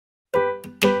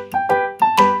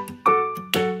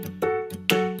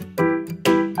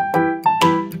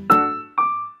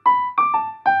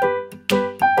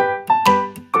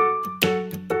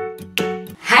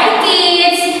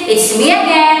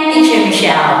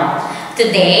channel.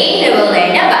 Today we will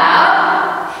learn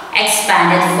about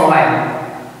expanded form.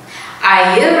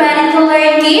 Are you ready to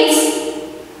learn, kids?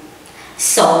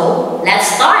 So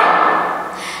let's start.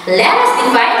 Let us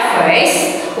define first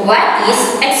what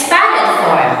is expanded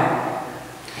form.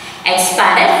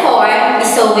 Expanded form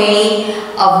is a way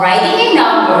of writing a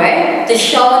number to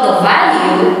show the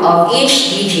value of each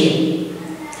digit.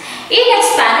 In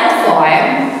expanded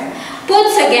form, put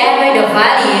together the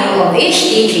value of each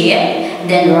digit,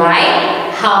 then write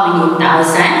how many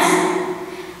thousands,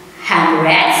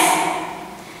 hundreds,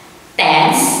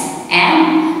 tens,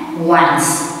 and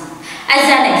ones. As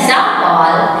an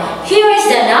example, here is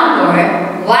the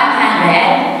number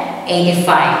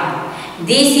 185.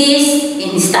 This is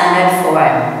in standard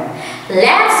form.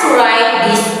 Let's write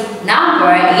this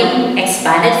number in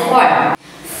expanded form.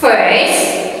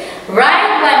 First,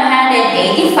 write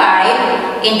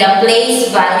 185 in the place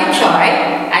value chart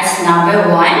as number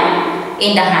 1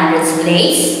 in the hundreds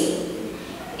place,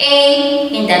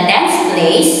 8 in the tens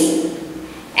place,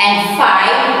 and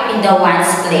 5 in the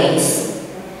ones place.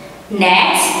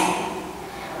 Next,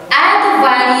 add the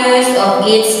values of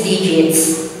each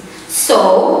digits. So,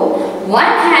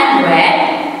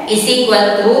 100 is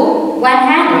equal to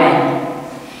 100.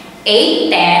 8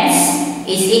 tens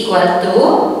is equal to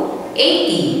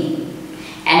 80.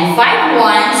 And 5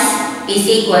 ones is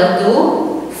equal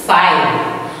to 5.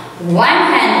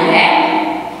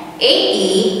 100,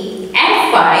 80,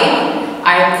 and 5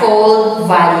 are called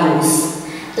values.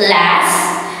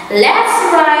 Last, let's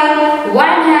write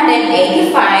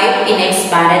 185 in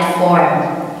expanded form.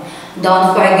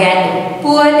 Don't forget to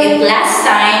put a plus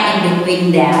sign in between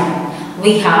them.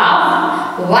 We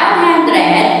have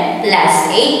 100 plus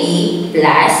 80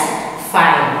 plus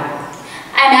 5.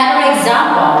 Another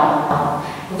example.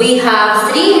 We have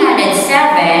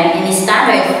 307 in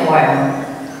standard form.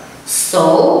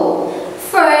 So,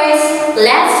 first,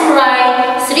 let's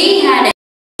write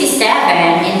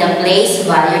 367 in the place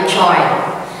value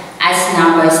chart, as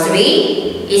number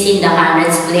 3 is in the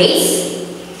hundreds place,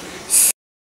 6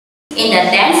 in the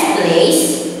tens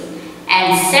place,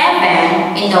 and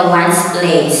 7 in the ones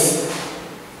place.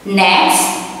 Next,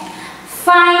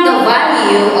 find the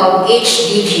value of each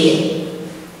digit.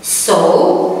 So,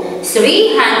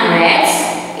 300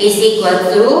 is equal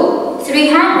to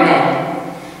 300.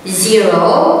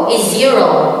 0 is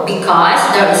 0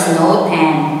 because there is no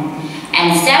 10.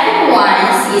 And 7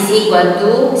 ones is equal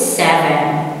to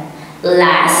 7.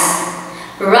 Last,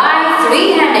 write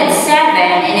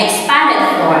 307 in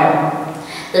expanded form.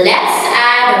 Let's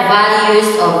add the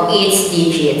values of each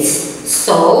digits.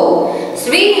 So,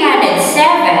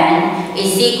 307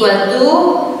 is equal to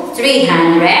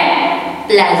 300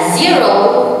 plus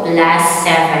 0 plus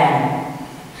 7.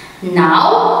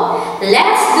 Now,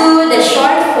 let's do the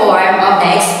short form of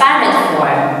the expanded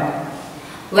form.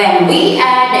 When we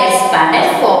add the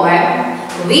expanded form,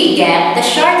 we get the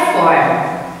short form.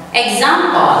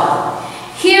 Example,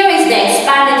 here is the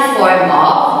expanded form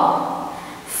of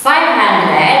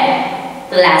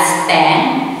 500 plus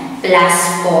 10 plus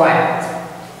 4.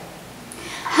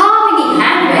 How many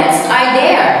hundreds are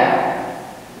there?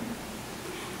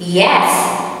 Yes,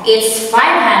 it's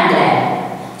 500.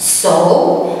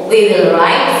 So, we will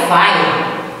write 5.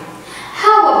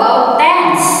 How about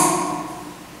tens?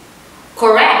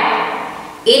 Correct.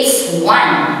 It's 1.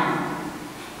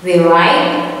 We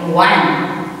write 1.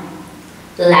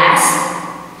 Last,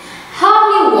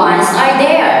 how many ones are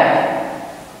there?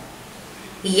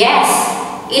 Yes,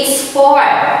 it's 4.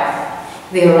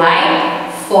 We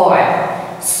write 4.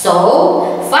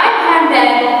 So,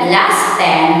 500 plus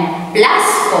 10 plus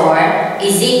 4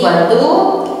 is equal to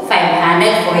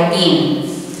 514.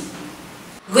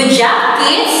 Good job,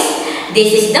 kids!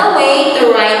 This is the way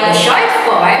to write the short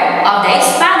form of the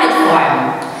expanded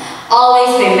form.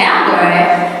 Always remember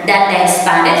that the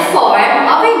expanded form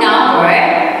of a number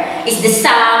is the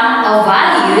sum of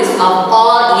values of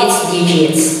all its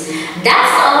digits.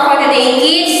 That's all for today,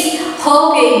 kids.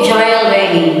 Hope you enjoy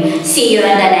learning. See you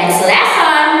in the